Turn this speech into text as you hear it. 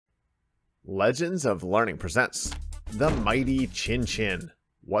Legends of Learning presents the Mighty Chin Chin.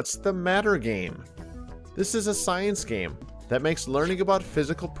 What's the Matter game? This is a science game that makes learning about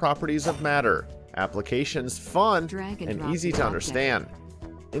physical properties of matter, applications fun and easy to understand.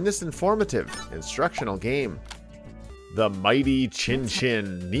 In this informative, instructional game, the Mighty Chin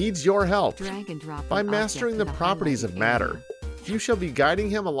Chin needs your help. By mastering the properties of matter, you shall be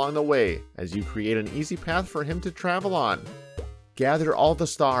guiding him along the way as you create an easy path for him to travel on. Gather all the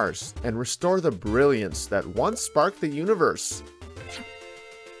stars and restore the brilliance that once sparked the universe.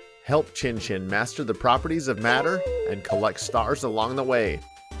 Help Chin Chin master the properties of matter and collect stars along the way.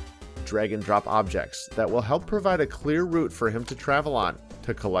 Drag and drop objects that will help provide a clear route for him to travel on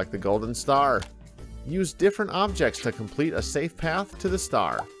to collect the golden star. Use different objects to complete a safe path to the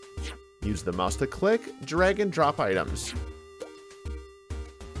star. Use the mouse to click, drag and drop items.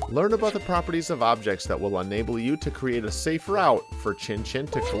 Learn about the properties of objects that will enable you to create a safe route for Chin Chin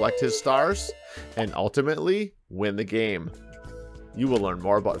to collect his stars and ultimately win the game. You will learn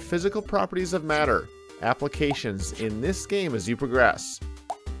more about physical properties of matter, applications in this game as you progress.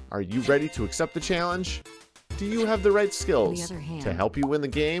 Are you ready to accept the challenge? Do you have the right skills to help you win the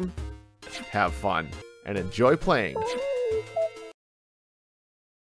game? Have fun and enjoy playing.